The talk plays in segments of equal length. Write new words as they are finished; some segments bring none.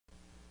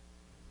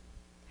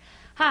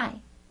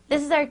Hi,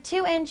 this is our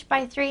 2-inch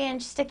by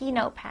 3-inch sticky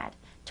notepad,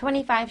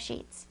 25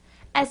 sheets.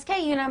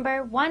 SKU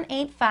number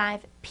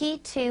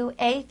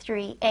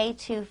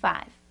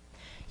 185P2A3A25.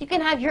 You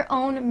can have your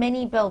own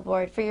mini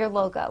billboard for your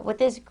logo with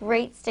this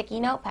great sticky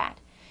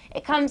notepad.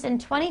 It comes in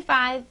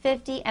 25,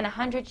 50, and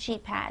 100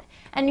 sheet pad,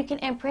 and you can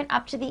imprint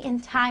up to the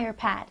entire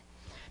pad.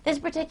 This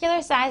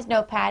particular size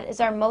notepad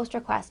is our most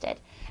requested,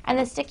 and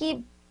the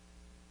sticky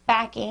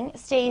backing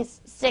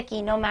stays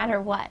sticky no matter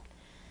what.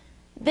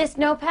 This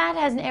notepad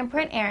has an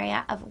imprint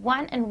area of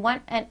 1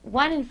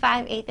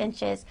 5/8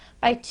 inches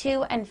by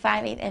 2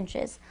 5/8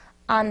 inches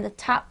on the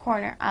top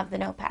corner of the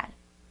notepad,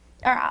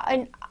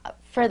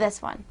 for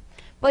this one,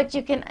 but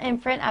you can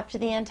imprint up to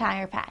the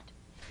entire pad.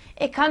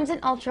 It comes in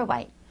ultra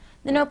white.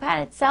 The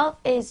notepad itself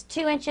is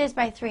 2 inches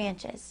by 3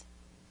 inches.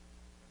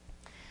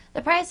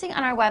 The pricing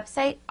on our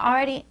website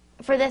already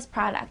for this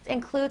product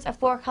includes a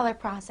 4-color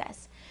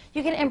process.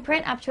 You can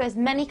imprint up to as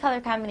many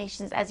color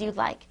combinations as you'd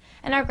like,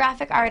 and our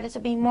graphic artist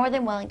will be more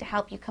than willing to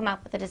help you come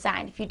up with a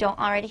design if you don't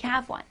already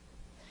have one.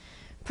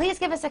 Please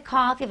give us a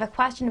call if you have a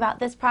question about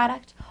this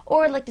product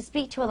or would like to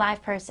speak to a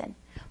live person.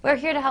 We're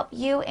here to help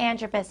you and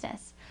your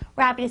business.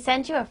 We're happy to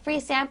send you a free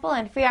sample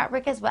and free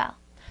artwork as well.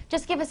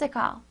 Just give us a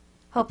call.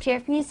 Hope to hear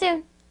from you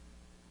soon.